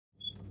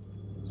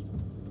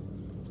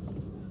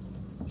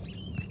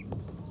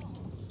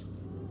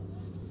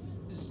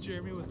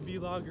Jeremy with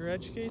Vlogger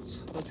Educates.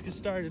 Let's get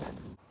started.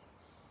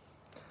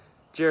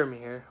 Jeremy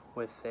here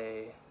with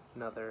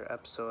another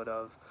episode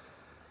of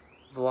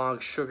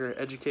Vlog Sugar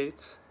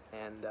Educates,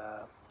 and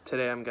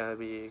today I'm going to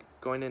be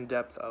going in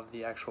depth of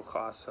the actual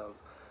costs of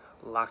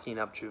locking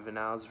up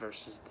juveniles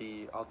versus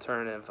the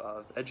alternative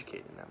of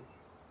educating them.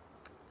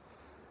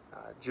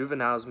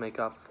 Juveniles make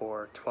up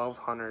for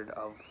 1,200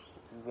 of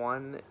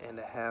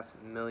 1.5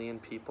 million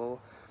people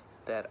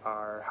that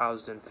are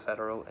housed in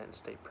federal and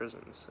state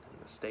prisons in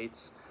the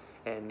states,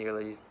 and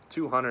nearly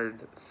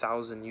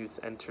 200,000 youth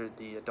enter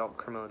the adult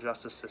criminal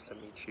justice system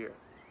each year,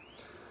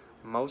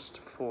 most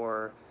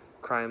for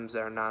crimes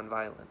that are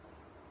nonviolent.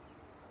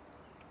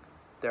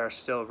 There are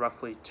still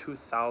roughly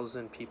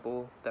 2,000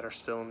 people that are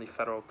still in the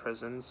federal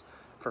prisons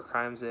for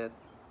crimes that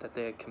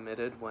they had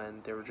committed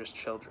when they were just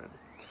children.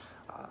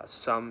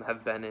 Some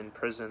have been in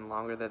prison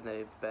longer than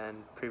they've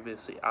been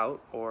previously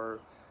out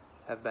or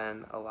have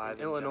been alive.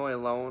 In Illinois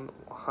alone,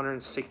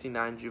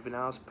 169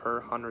 juveniles per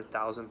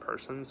 100,000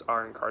 persons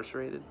are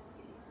incarcerated.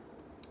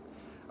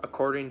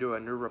 According to a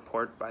new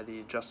report by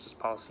the Justice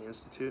Policy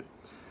Institute,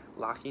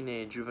 locking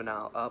a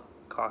juvenile up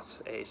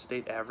costs a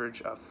state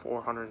average of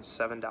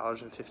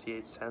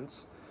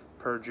 $407.58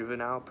 per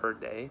juvenile per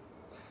day,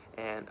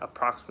 and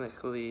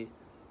approximately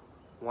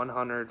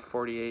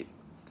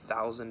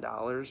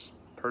 $148,000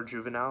 per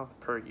juvenile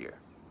per year.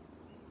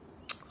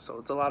 So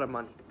it's a lot of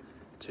money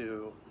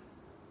to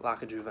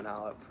lock a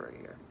juvenile up for a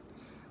year,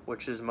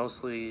 which is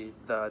mostly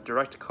the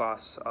direct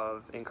costs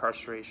of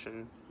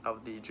incarceration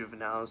of the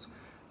juveniles.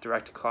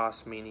 Direct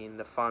costs meaning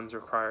the funds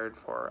required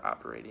for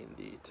operating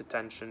the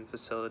detention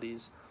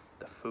facilities,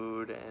 the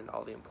food, and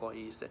all the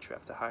employees that you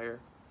have to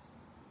hire.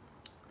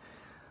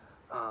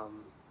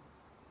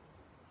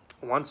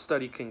 One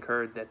study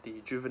concurred that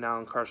the juvenile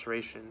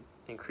incarceration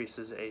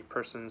increases a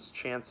person's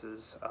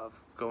chances of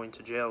going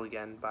to jail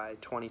again by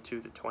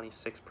 22 to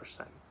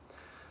 26%.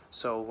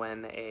 So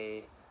when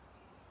a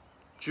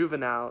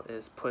juvenile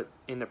is put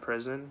into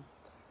prison,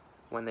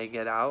 when they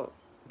get out,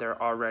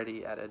 they're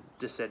already at a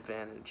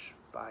disadvantage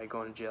by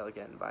going to jail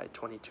again by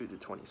 22 to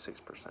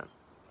 26%.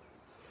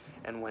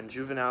 And when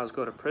juveniles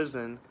go to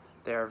prison,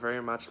 they are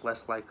very much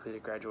less likely to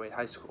graduate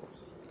high school.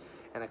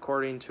 And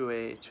according to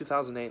a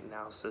 2008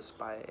 analysis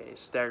by a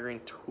staggering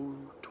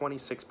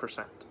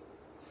 26%,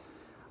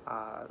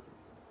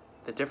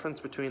 the difference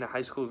between a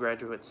high school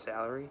graduate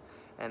salary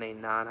and a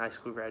non-high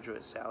school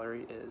graduate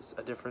salary is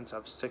a difference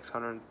of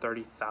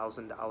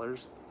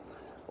 $630,000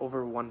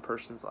 over one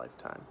person's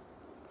lifetime.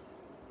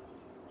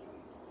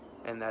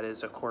 And that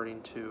is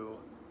according to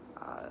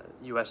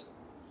U.S.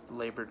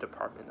 Labor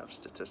Department of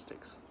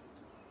Statistics.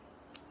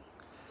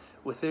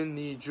 Within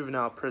the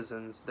juvenile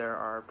prisons, there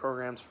are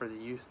programs for the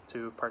youth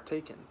to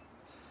partake in.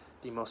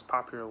 The most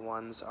popular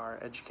ones are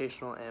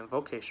educational and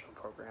vocational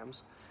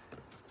programs.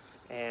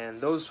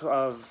 And those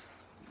of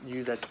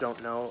you that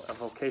don't know, a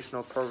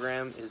vocational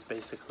program is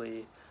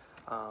basically,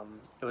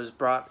 it was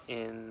brought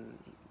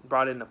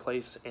into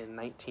place in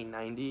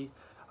 1990,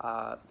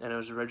 and it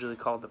was originally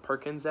called the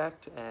Perkins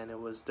Act, and it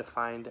was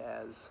defined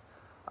as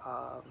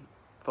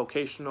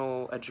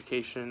vocational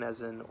education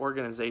as an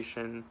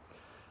organization.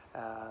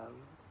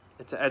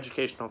 It's an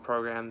educational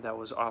program that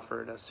was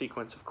offered a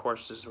sequence of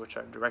courses which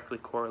are directly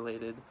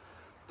correlated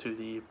to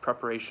the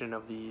preparation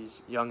of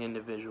these young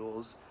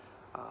individuals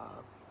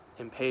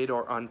in paid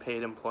or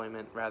unpaid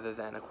employment rather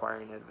than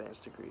acquiring an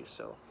advanced degree.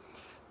 So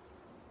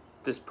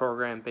this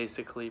program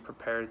basically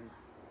prepared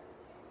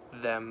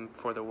them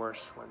for the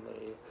worst when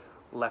they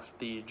left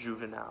the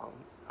juvenile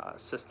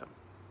system.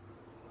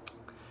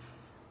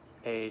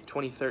 A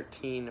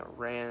 2013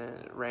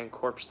 Rand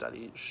Corp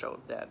study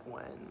showed that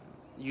when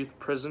youth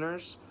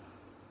prisoners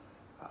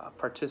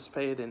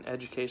participated in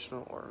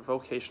educational or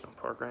vocational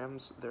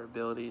programs, their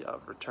ability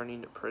of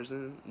returning to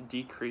prison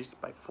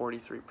decreased by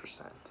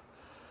 43%.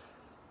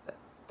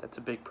 That's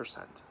a big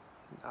percent.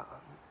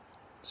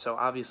 So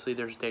obviously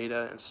there's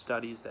data and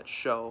studies that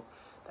show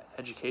that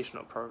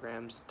educational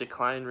programs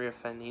decline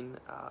reoffending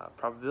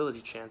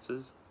probability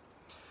chances.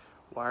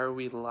 Why are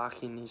we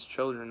locking these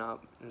children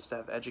up instead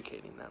of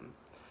educating them?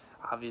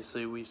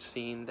 Obviously we've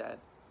seen that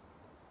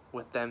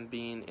with them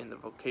being in the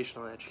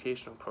vocational and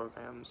educational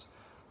programs,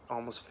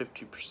 almost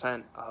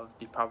 50% of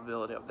the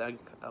probability of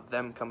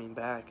them coming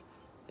back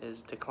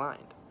is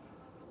declined.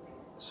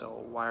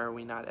 So why are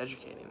we not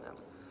educating them?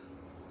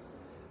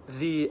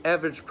 The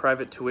average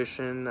private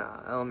tuition,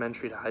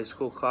 elementary to high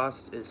school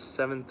cost is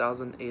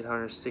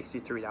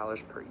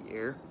 $7,863 per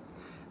year.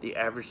 The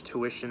average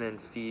tuition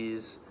and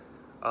fees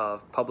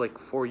of public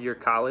four-year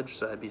college,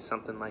 so that'd be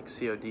something like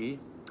COD,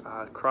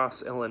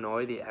 across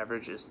Illinois, the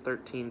average is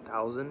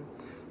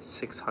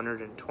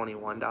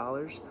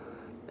 $13,621.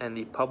 And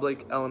the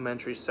public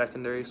elementary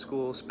secondary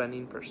school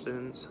spending per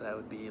student, so that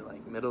would be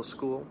like middle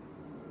school,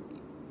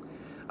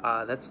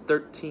 that's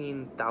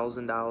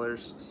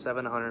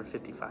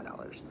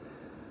 $13,755.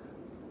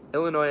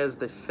 Illinois has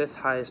the fifth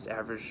highest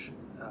average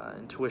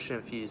in tuition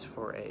fees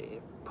for a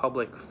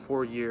public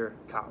four-year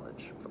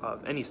college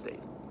of any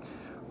state.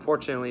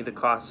 Fortunately, the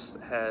cost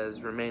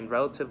has remained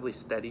relatively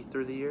steady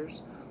through the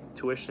years,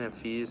 tuition and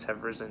fees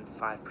have risen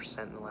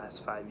 5% in the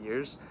last 5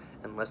 years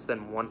and less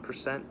than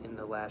 1% in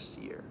the last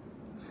year.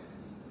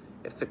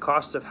 If the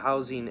cost of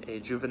housing a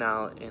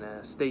juvenile in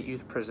a state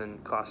youth prison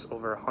costs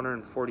over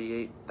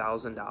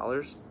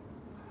 $148,000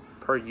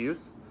 per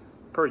youth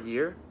per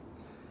year,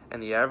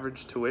 and the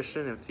average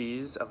tuition and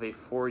fees of a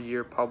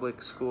 4-year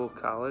public school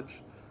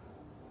college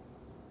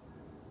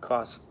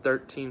costs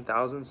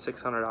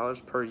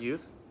 $13,600 per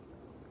youth,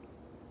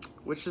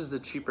 which is the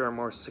cheaper and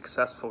more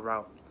successful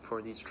route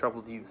for these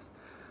troubled youth?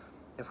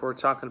 If we're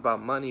talking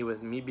about money,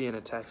 with me being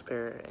a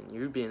taxpayer and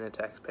you being a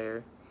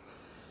taxpayer,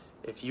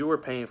 if you were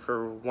paying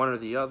for one or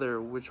the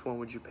other, which one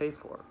would you pay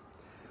for?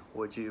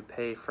 Would you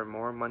pay for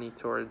more money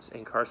towards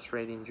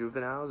incarcerating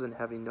juveniles and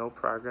having no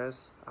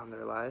progress on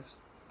their lives?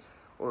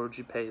 Or would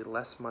you pay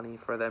less money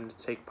for them to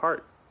take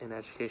part in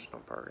educational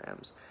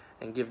programs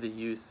and give the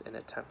youth an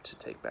attempt to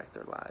take back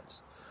their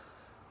lives?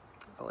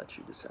 I'll let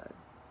you decide.